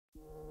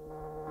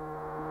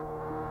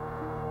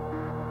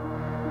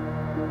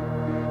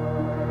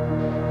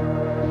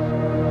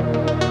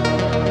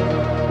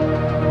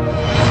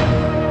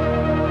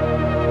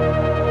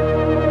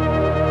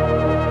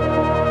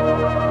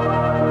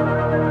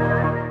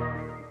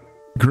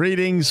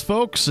Greetings,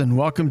 folks, and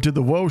welcome to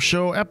the WOA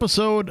Show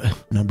episode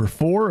number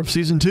 4 of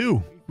Season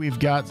 2. We've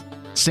got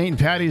St.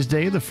 Paddy's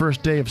Day, the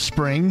first day of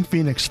spring,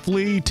 Phoenix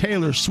Flea,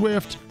 Taylor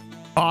Swift,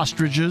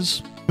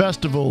 ostriches,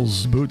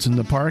 festivals, boots in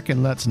the park,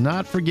 and let's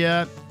not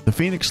forget the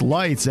Phoenix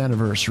Lights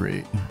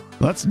anniversary.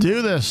 Let's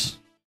do this.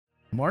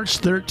 March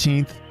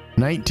 13th,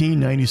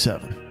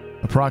 1997,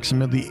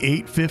 approximately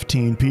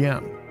 8:15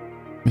 p.m.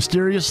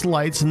 Mysterious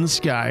lights in the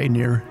sky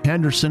near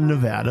Henderson,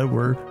 Nevada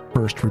were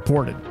first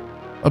reported.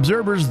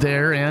 Observers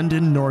there and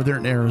in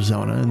northern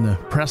Arizona in the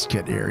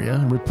Prescott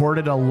area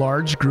reported a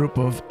large group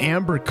of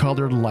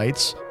amber-colored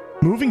lights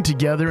moving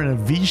together in a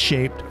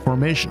V-shaped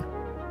formation.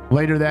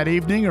 Later that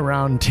evening,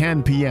 around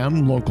 10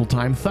 p.m. local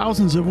time,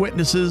 thousands of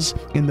witnesses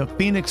in the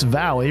Phoenix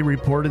Valley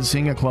reported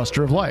seeing a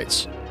cluster of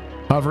lights,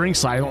 hovering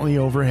silently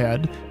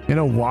overhead in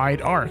a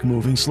wide arc,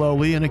 moving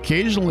slowly and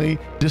occasionally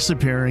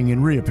disappearing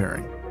and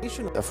reappearing.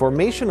 A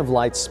formation of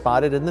lights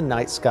spotted in the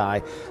night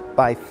sky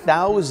by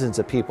thousands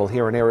of people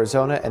here in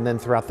Arizona and then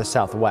throughout the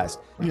Southwest.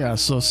 Yeah,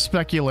 so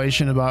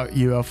speculation about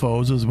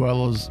UFOs as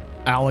well as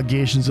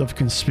allegations of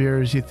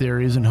conspiracy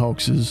theories and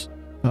hoaxes.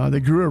 They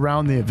grew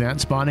around the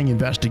event, spawning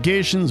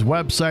investigations,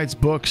 websites,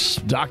 books,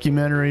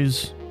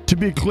 documentaries. To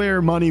be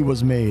clear, money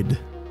was made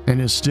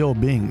and is still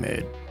being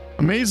made.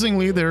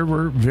 Amazingly, there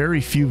were very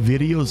few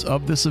videos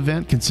of this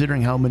event,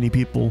 considering how many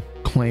people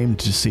claimed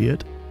to see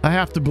it. I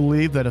have to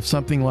believe that if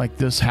something like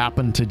this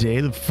happened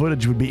today, the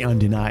footage would be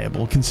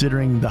undeniable,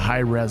 considering the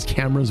high-res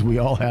cameras we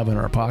all have in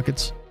our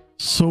pockets.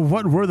 So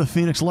what were the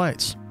Phoenix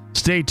Lights?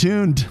 Stay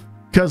tuned,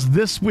 because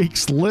this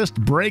week's list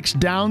breaks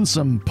down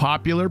some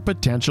popular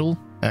potential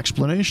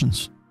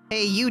explanations.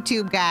 Hey,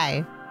 YouTube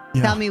guy,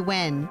 Yeah. tell me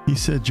when. He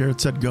said,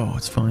 Jared said go,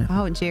 it's fine.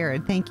 Oh,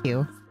 Jared, thank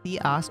you. The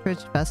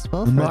Ostrich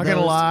Festival. I'm not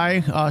gonna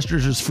lie,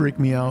 ostriches freak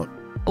me out.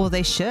 Well,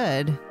 they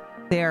should.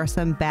 They are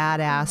some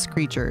badass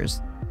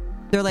creatures.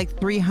 They're like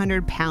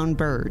 300-pound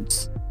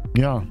birds.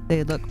 Yeah.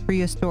 They look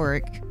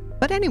prehistoric.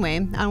 But anyway,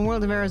 on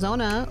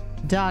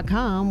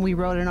worldofarizona.com, we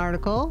wrote an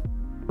article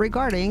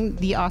regarding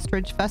the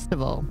Ostrich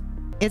Festival.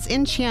 It's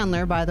in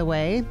Chandler, by the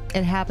way.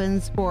 It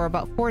happens for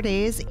about 4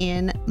 days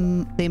in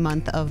the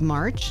month of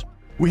March.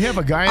 We have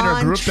a guy in our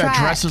On group track. that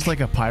dresses like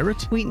a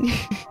pirate.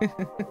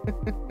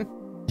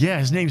 Yeah,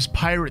 his name's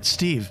Pirate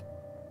Steve.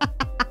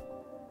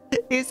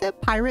 Is it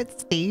Pirate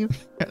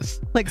Steve? Yes.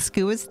 Like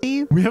Scuba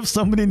Steve? We have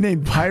somebody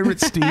named Pirate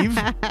Steve.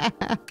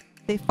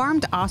 They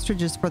farmed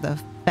ostriches for the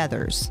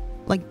feathers.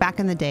 Like back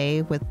in the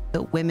day with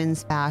the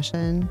women's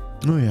fashion.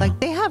 Oh, yeah. Like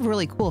they have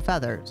really cool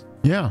feathers.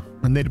 Yeah.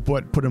 And they'd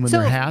put them in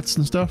their hats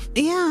and stuff.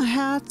 Yeah,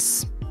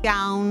 hats,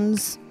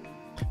 gowns.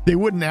 They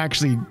wouldn't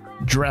actually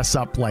dress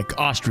up like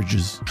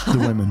ostriches, the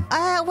women.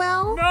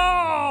 Well,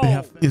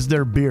 No! Is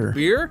there beer?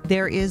 Beer?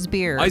 there is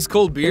beer. Ice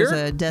cold beer?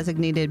 There's a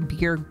designated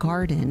beer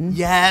garden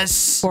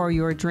Yes! for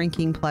your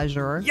drinking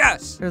pleasure.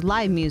 Yes! There's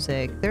live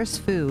music, there's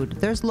food,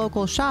 there's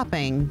local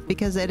shopping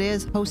because it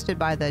is hosted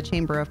by the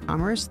Chamber of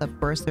Commerce. Of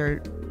course,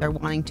 they're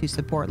wanting to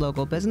support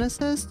local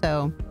businesses.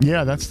 So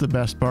Yeah, that's the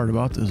best part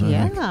about this, I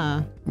think.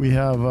 yeah. We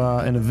have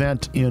an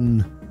event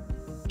in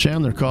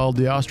Chandler called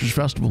the Ostrich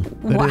Festival.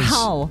 That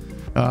Wow.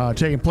 is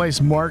taking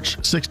place March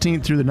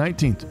 16th through the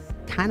 19th.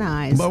 Kind of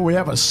nice. But we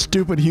have a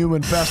stupid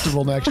human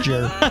festival next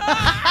year.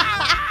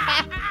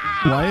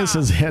 Why is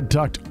his head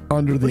tucked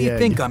under the What do you egg?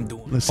 think I'm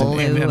doing? Listen,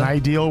 in an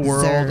ideal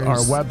world, our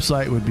Losers.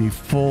 website would be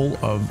full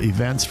of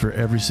events for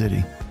every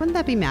city. Wouldn't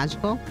that be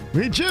magical?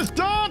 We just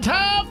don't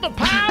have the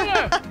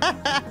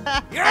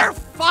power! You're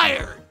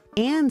fired!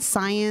 And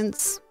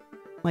science.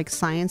 Like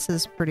science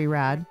is pretty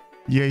rad.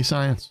 Yay,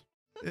 science.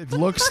 It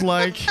looks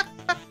like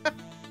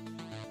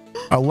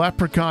a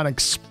leprechaun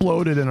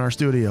exploded in our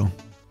studio.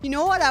 You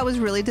know what I was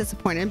really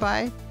disappointed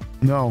by?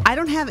 No. I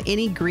don't have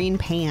any green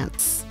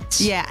pants.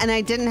 Yeah, and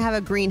I didn't have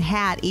a green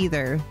hat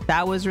either.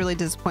 That was really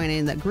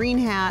disappointing. The green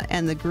hat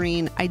and the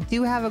green, I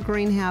do have a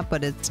green hat,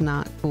 but it's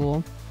not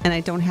cool. And I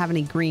don't have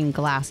any green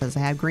glasses. I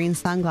have green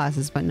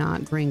sunglasses, but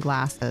not green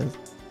glasses.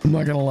 I'm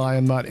not going to lie,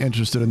 I'm not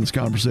interested in this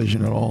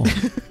conversation at all.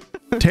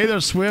 Taylor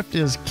Swift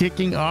is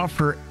kicking off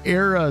her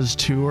Eras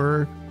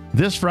tour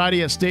this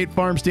Friday at State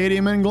Farm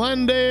Stadium in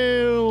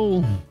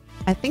Glendale.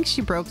 I think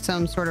she broke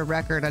some sort of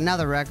record,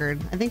 another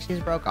record. I think she's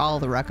broke all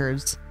the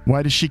records.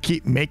 Why does she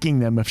keep making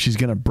them if she's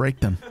going to break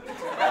them?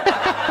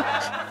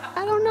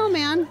 I don't know,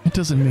 man. It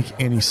doesn't make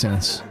any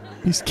sense.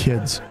 These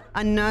kids.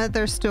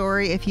 Another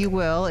story, if you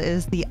will,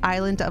 is the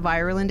island of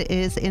Ireland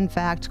is in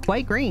fact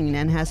quite green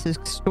and has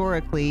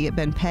historically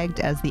been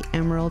pegged as the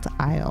Emerald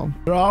Isle.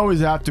 They're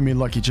always after me,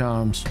 Lucky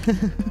Charms.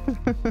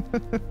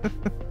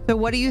 So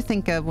what do you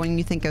think of when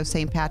you think of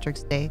St.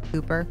 Patrick's Day,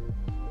 Cooper?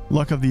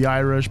 Luck of the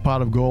Irish,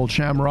 pot of gold,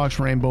 shamrocks,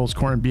 rainbows,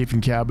 corned beef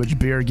and cabbage,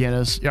 beer,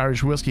 Guinness,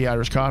 Irish whiskey,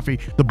 Irish coffee,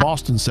 the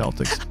Boston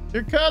Celtics.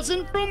 Your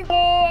cousin from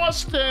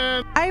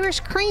Boston. Irish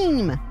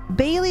cream.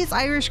 Bailey's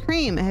Irish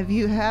cream. Have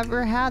you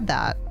ever had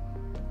that?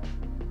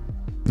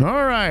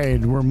 All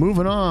right, we're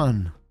moving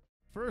on.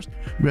 First,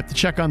 we have to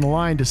check on the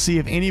line to see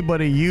if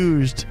anybody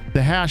used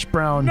the hash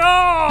brown,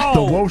 No! the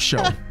WOA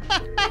Show.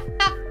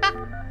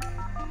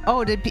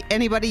 Oh, did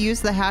anybody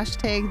use the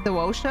hashtag the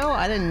WOA Show?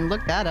 I didn't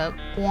look that up.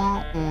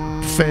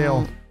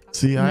 Fail.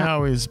 See, I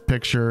always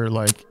picture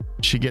like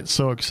she gets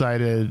so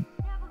excited,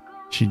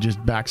 she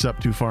just backs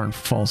up too far and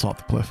falls off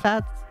the cliff.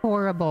 That's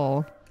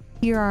horrible.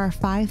 Here are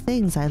 5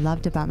 things I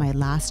loved about my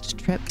last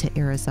trip to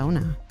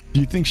Arizona. Do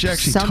you think she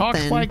actually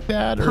talks like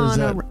that, or is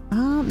that?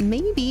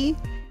 Maybe.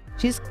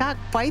 She's got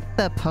quite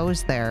the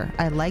pose there.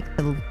 I like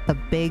the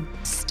big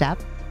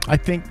step. I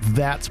think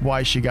that's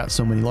why she got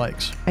so many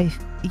likes.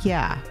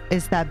 Yeah,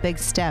 it's that big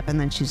step, and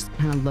then she's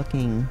kind of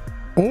looking.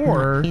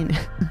 Or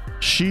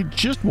she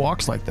just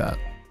walks like that.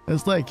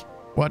 It's like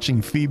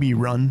watching Phoebe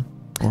run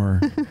or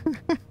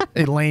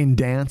Elaine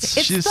dance.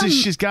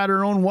 She's got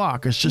her own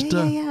walk. It's just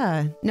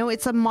yeah. No,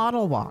 it's a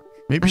model walk.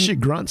 Maybe she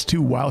grunts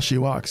too while she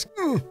walks.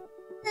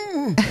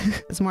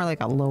 It's more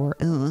like a lower.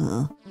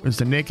 There's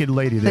the naked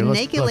lady there. The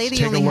naked lady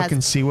take only a look has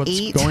and see what's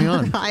 8. going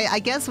on. I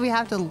guess we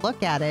have to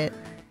look at it.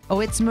 Oh,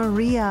 it's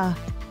Maria.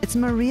 It's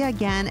Maria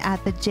again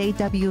at the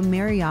JW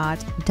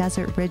Marriott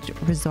Desert Ridge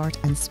Resort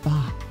and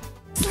Spa.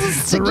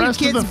 The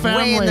rest of the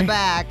family way in the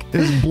back.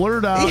 is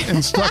blurred out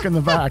and stuck in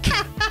the back.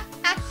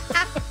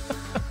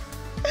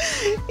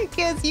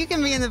 Kids, you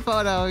can be in the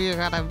photo. You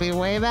gotta be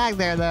way back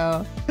there,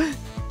 though. Good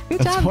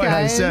That's job, why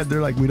guys. I said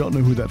they're like, we don't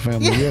know who that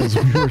family is.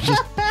 We were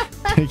just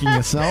taking a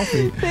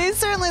selfie. They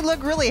certainly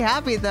look really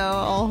happy, though,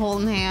 all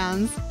holding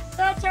hands.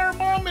 That's our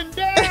mom and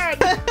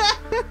dad.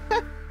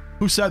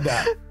 Who said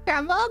that?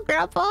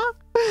 Grandpa.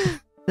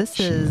 This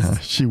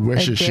is. She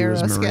wishes she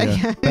was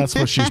Maria. That's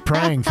what she's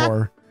praying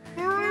for.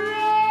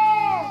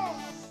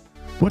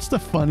 What's the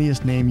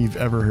funniest name you've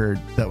ever heard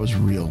that was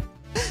real?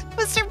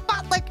 Mr.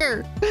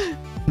 Buttlicker.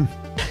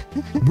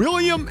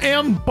 William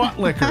M.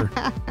 Buttlicker.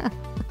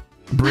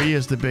 Bree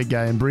is the big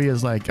guy, and Bree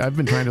is like, I've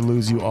been trying to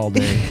lose you all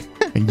day,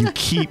 and you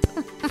keep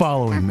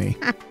following me.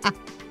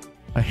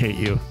 I hate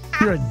you.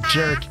 You're a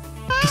jerk.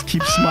 Just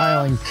keep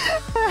smiling.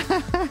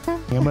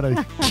 I'm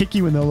gonna kick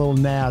you in the little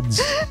nads.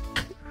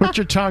 Put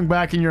your tongue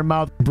back in your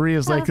mouth. Bree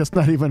is like, that's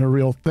not even a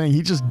real thing.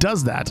 He just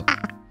does that.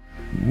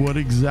 What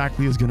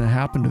exactly is gonna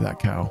happen to that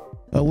cow?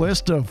 A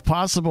list of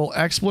possible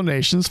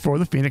explanations for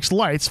the Phoenix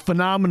Lights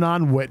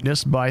phenomenon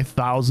witnessed by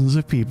thousands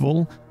of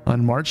people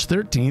on March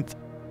 13th,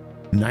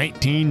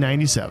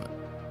 1997.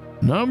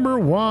 Number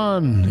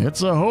 1,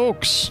 it's a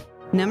hoax.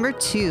 Number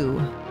 2,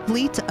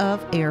 fleet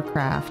of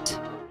aircraft.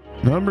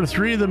 Number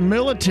 3, the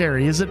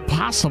military. Is it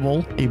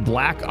possible a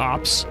black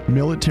ops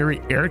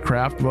military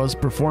aircraft was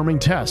performing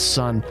tests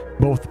on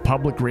both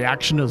public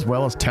reaction as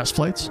well as test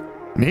flights?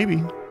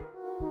 Maybe.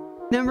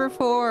 Number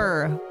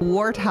 4,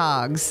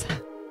 warthogs.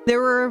 There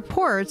were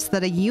reports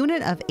that a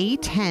unit of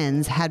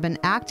A-10s had been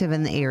active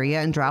in the area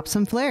and dropped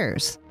some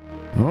flares.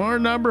 Or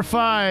number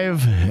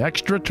 5,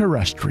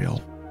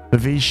 extraterrestrial. The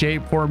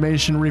V-shaped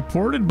formation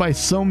reported by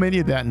so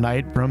many that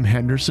night from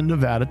Henderson,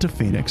 Nevada to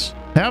Phoenix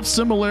have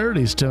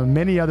similarities to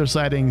many other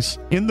sightings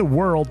in the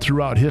world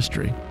throughout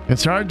history.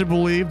 It's hard to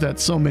believe that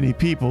so many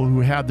people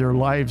who had their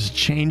lives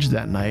changed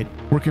that night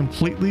were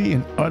completely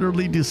and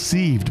utterly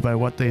deceived by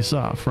what they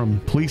saw,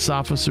 from police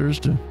officers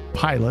to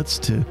pilots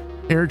to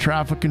air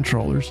traffic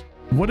controllers.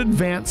 What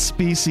advanced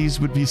species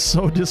would be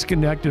so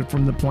disconnected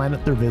from the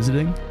planet they're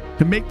visiting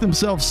to make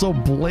themselves so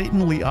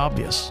blatantly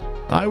obvious?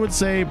 I would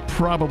say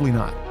probably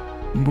not.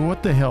 But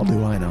what the hell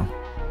do I know?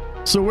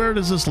 So where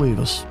does this leave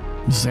us?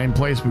 The same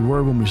place we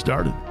were when we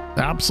started.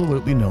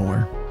 Absolutely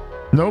nowhere.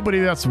 Nobody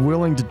that's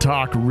willing to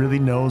talk really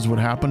knows what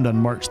happened on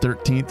March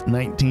 13th,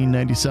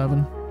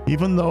 1997.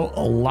 Even though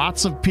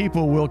lots of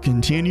people will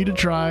continue to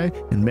try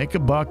and make a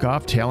buck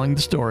off telling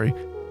the story.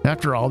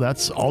 After all,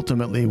 that's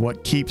ultimately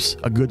what keeps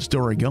a good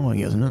story going,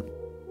 isn't it?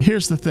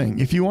 Here's the thing.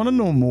 If you want to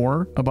know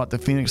more about the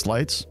Phoenix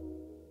Lights,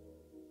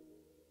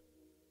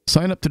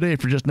 sign up today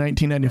for just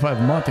 $19.95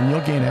 a month and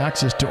you'll gain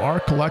access to our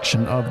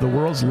collection of the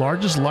world's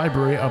largest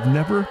library of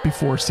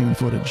never-before-seen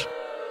footage.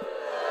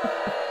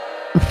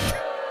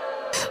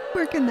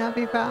 Where can that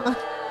be found?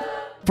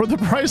 For the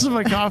price of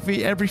a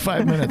coffee every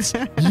 5 minutes,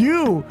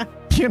 you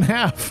can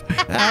have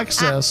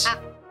access.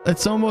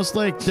 It's almost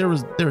like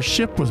their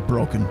ship was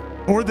broken.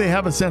 Or they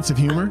have a sense of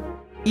humor.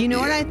 You know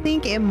what I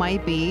think it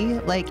might be?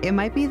 Like, it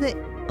might be that,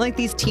 like,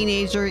 these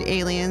teenager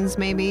aliens,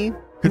 maybe.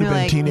 Could have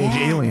been teenage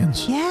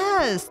aliens.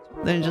 Yes.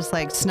 They're just,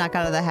 like, snuck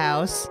out of the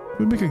house. It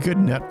would make a good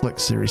Netflix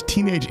series.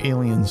 Teenage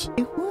aliens.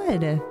 It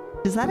would.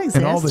 Does that exist?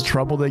 And all the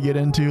trouble they get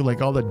into,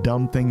 like all the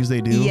dumb things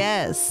they do.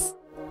 Yes.